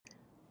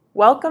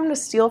Welcome to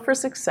Steel for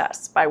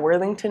Success by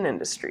Worthington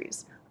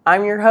Industries.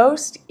 I'm your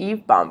host,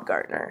 Eve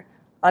Baumgartner.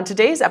 On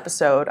today's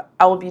episode,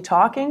 I will be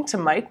talking to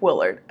Mike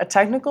Williard, a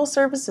technical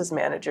services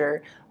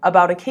manager,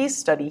 about a case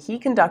study he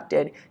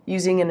conducted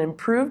using an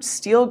improved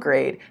steel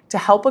grade to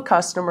help a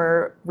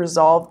customer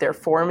resolve their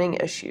forming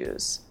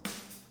issues.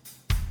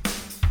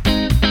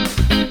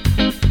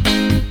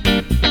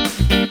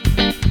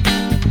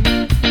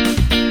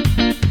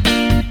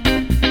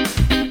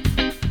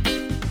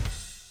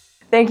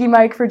 Thank you,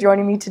 Mike, for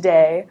joining me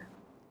today.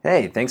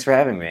 Hey, thanks for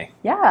having me.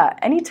 Yeah,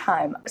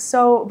 anytime.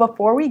 So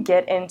before we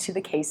get into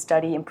the case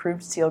study,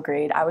 Improved Steel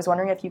Grade, I was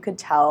wondering if you could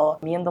tell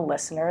me and the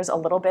listeners a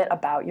little bit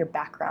about your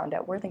background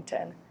at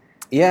Worthington.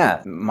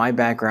 Yeah, my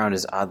background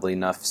is oddly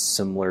enough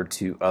similar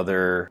to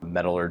other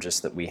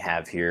metallurgists that we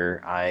have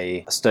here.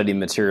 I studied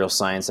material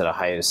science at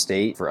Ohio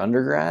State for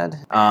undergrad.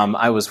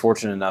 I was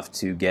fortunate enough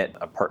to get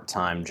a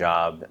part-time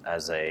job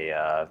as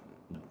a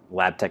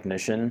lab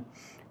technician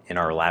in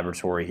our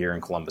laboratory here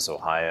in Columbus,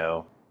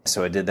 Ohio.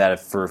 So I did that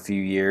for a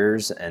few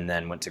years and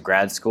then went to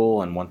grad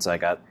school, and once I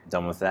got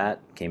done with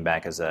that, came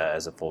back as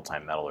a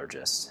full-time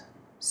metallurgist.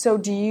 So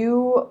do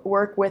you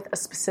work with a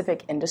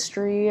specific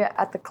industry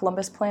at the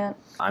Columbus plant?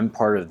 I'm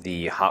part of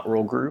the hot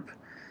roll group,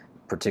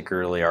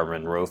 particularly our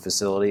Monroe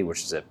facility,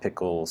 which is a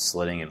pickle,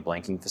 slitting, and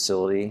blanking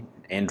facility,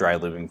 and dry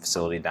lubing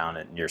facility down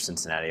near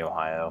Cincinnati,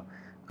 Ohio.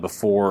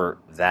 Before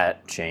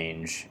that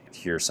change,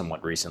 here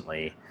somewhat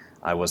recently,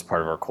 I was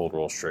part of our cold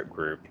roll strip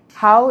group.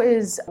 How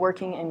is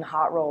working in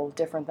hot roll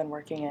different than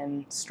working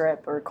in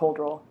strip or cold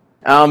roll?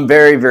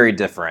 Very, very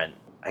different.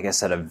 I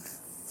guess at a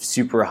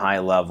super high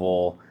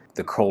level,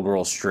 the cold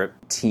roll strip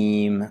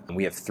team,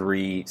 we have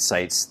 3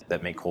 sites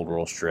that make cold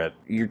roll strip.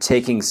 You're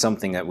taking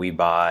something that we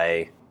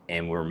buy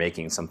and we're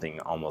making something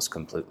almost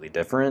completely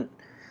different.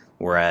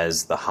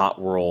 Whereas the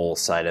hot roll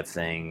side of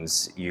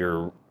things,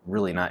 you're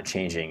really not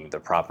changing the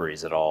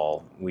properties at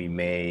all. We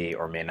may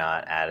or may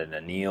not add an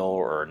anneal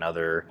or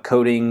another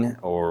coating,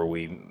 or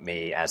we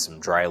may add some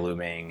dry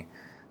lubing,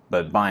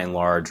 but by and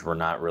large, we're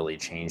not really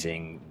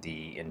changing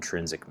the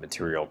intrinsic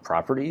material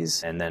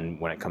properties. And then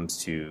when it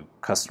comes to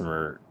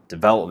customer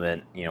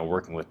development,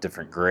 working with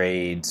different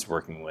grades,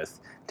 working with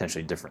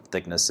potentially different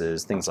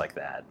thicknesses, things like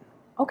that.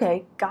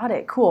 Okay, got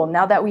it. Cool.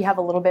 Now that we have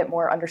a little bit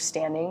more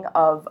understanding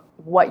of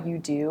what you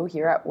do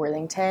here at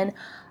Worthington,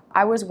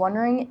 I was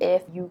wondering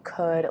if you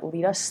could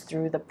lead us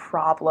through the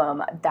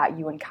problem that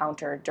you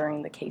encountered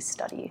during the case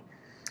study.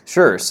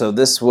 Sure. So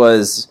this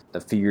was a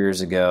few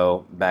years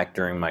ago, back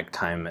during my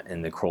time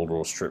in the cold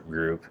roll strip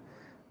group.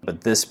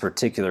 But this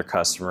particular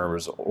customer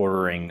was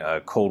ordering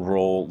a cold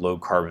roll low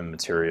carbon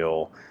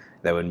material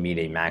that would meet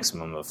a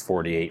maximum of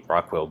 48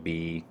 Rockwell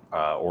B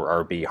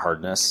or RB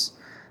hardness.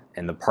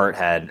 And the part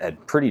had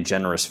pretty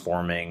generous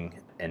forming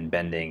and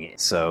bending.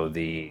 So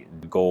the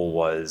goal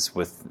was,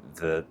 with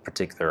the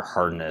particular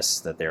hardness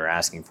that they were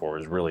asking for,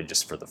 was really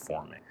just for the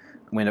forming.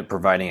 We ended up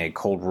providing a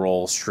cold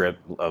roll strip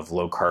of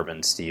low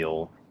carbon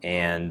steel.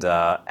 And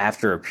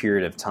after a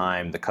period of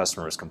time, the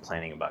customer was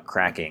complaining about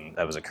cracking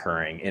that was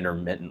occurring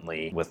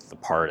intermittently with the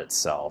part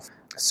itself.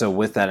 So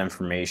with that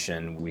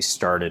information, we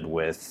started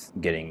with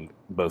getting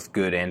both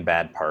good and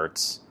bad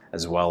parts,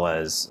 as well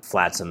as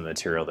flats in the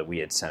material that we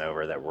had sent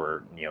over that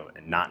were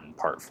not in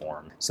part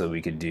form, so that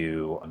we could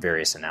do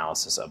various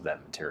analysis of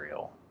that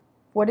material.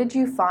 What did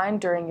you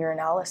find during your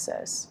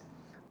analysis?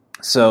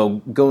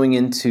 So going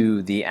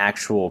into the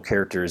actual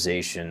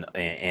characterization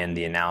and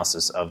the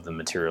analysis of the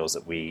materials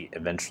that we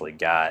eventually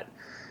got,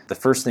 the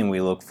first thing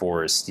we look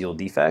for is steel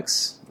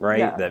defects, right?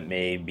 Yeah. That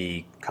may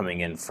be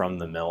coming in from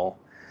the mill.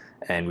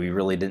 And we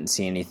really didn't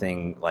see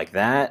anything like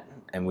that.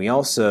 And we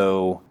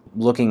also,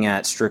 looking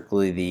at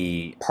strictly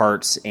the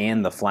parts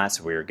and the flats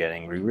that we were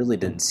getting, we really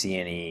didn't see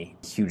any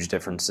huge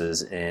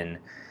differences in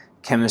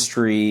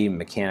chemistry,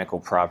 mechanical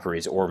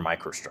properties, or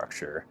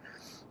microstructure.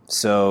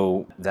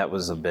 So that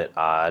was a bit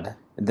odd.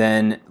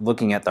 Then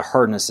looking at the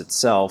hardness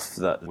itself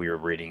that we were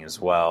reading as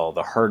well,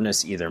 the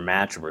hardness either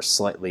matched or was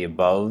slightly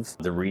above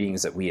the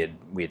readings that we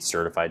had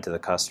certified to the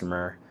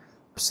customer.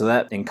 So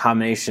that, in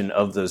combination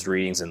of those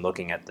readings and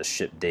looking at the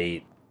ship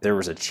date, there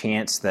was a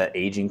chance that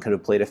aging could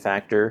have played a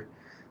factor,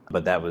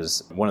 but that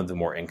was one of the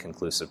more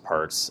inconclusive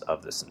parts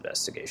of this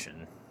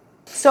investigation.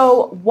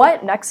 So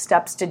what next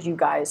steps did you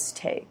guys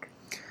take?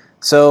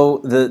 So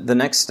the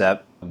next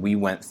step we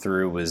went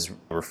through was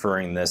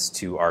referring this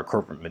to our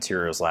corporate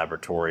materials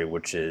laboratory,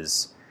 which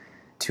is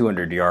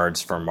 200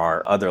 yards from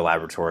our other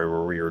laboratory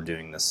where we were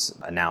doing this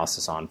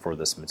analysis on for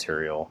this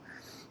material.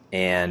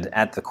 And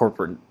at the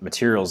corporate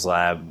materials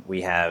lab,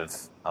 we have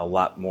a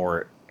lot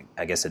more,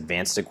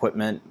 advanced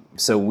equipment.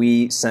 So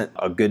we sent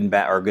our good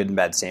and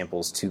bad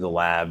samples to the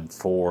lab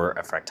for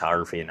a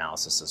fractography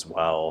analysis as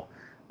well,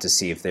 to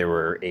see if they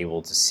were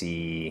able to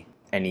see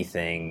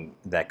anything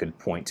that could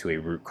point to a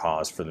root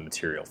cause for the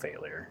material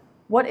failure.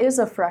 What is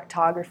a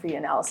fractography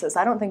analysis?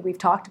 I don't think we've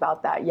talked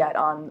about that yet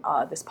on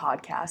this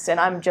podcast, and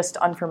I'm just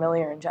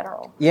unfamiliar in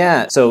general.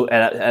 Yeah, so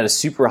at a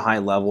super high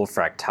level,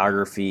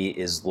 fractography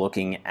is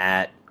looking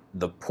at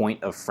the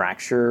point of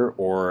fracture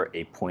or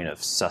a point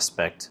of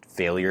suspect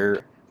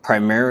failure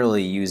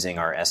Primarily using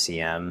our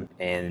SEM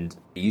and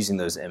using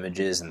those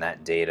images and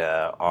that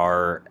data,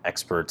 our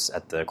experts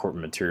at the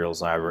Corporate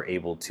Materials Lab were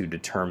able to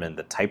determine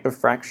the type of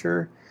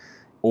fracture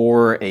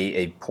or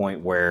a point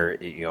where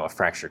a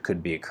fracture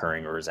could be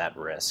occurring or is at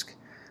risk.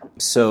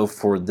 So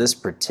for this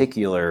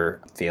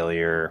particular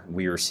failure,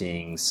 we were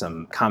seeing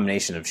some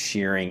combination of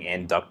shearing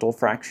and ductile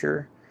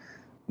fracture,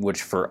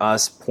 which for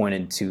us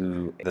pointed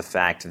to the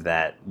fact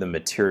that the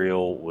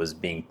material was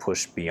being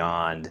pushed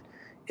beyond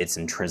its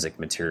intrinsic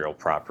material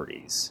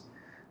properties.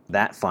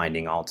 That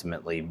finding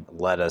ultimately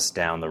led us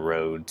down the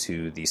road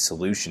to the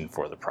solution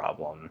for the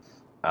problem,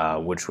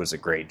 which was a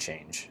grade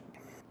change.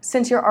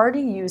 Since you're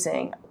already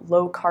using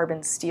low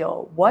carbon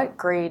steel, what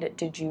grade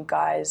did you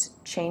guys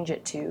change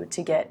it to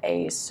get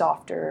a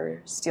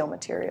softer steel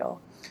material?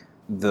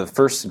 The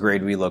first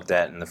grade we looked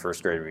at and the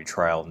first grade we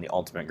trialed and the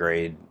ultimate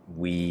grade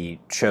we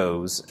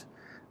chose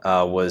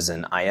was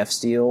an IF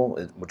steel,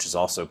 which is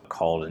also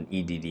called an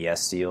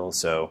EDDS steel.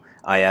 So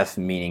IF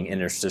meaning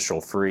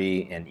interstitial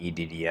free and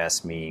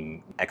EDDS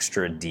meaning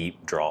extra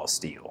deep draw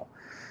steel.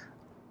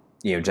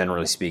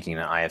 Generally speaking,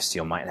 an IF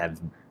steel might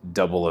have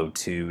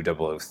 002,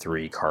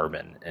 003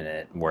 carbon in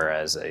it,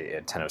 whereas a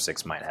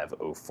 1006 might have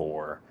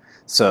 04.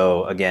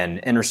 So again,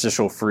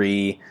 interstitial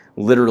free,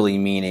 literally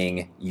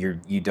meaning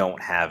you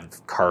don't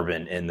have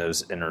carbon in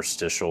those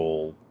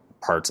interstitial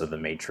parts of the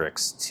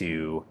matrix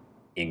to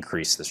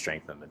increase the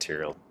strength of the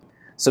material.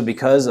 So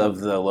because of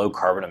the low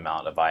carbon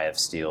amount of IF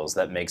steels,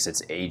 that makes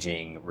its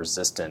aging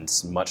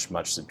resistance much,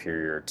 much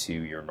superior to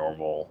your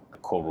normal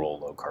cold roll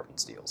low carbon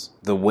steels.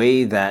 The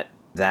way that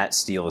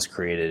steel is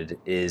created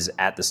is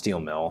at the steel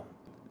mill.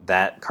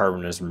 That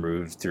carbon is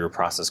removed through a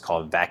process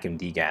called vacuum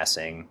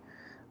degassing,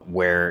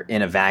 where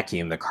in a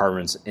vacuum, the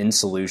carbon's in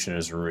solution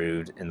is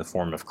removed in the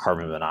form of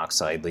carbon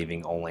monoxide,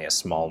 leaving only a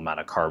small amount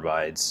of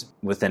carbides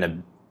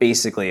within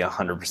basically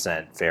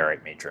 100%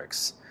 ferrite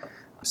matrix.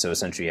 So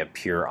essentially you have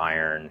pure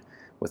iron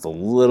with a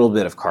little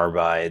bit of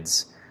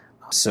carbides.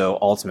 So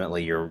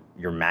ultimately you're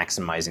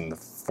maximizing the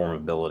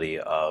formability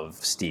of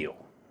steel.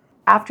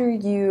 After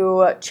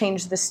you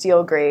changed the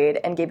steel grade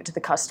and gave it to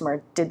the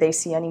customer, did they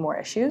see any more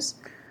issues?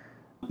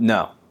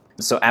 No.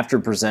 So after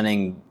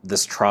presenting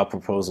this trial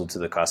proposal to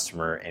the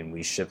customer and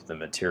we shipped the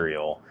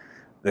material,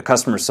 the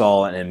customer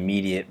saw an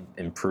immediate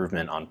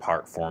improvement on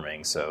part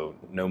forming. So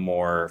no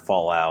more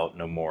fallout,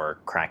 no more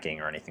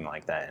cracking or anything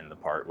like that in the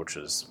part, which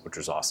was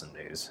awesome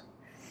news.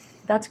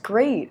 That's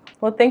great.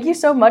 Well, thank you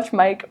so much,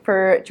 Mike,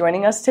 for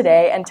joining us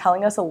today and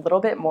telling us a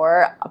little bit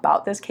more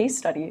about this case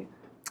study.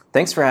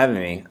 Thanks for having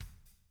me.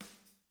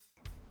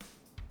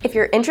 If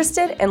you're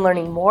interested in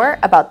learning more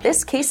about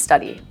this case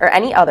study or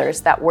any others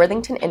that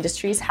Worthington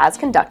Industries has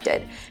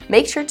conducted,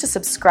 make sure to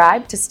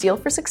subscribe to Steel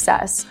for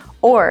Success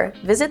or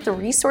visit the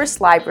resource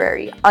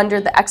library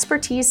under the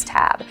Expertise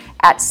tab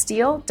at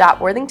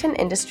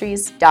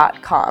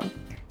steel.worthingtonindustries.com.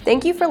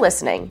 Thank you for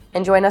listening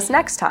and join us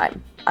next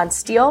time on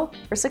Steel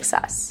for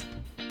Success.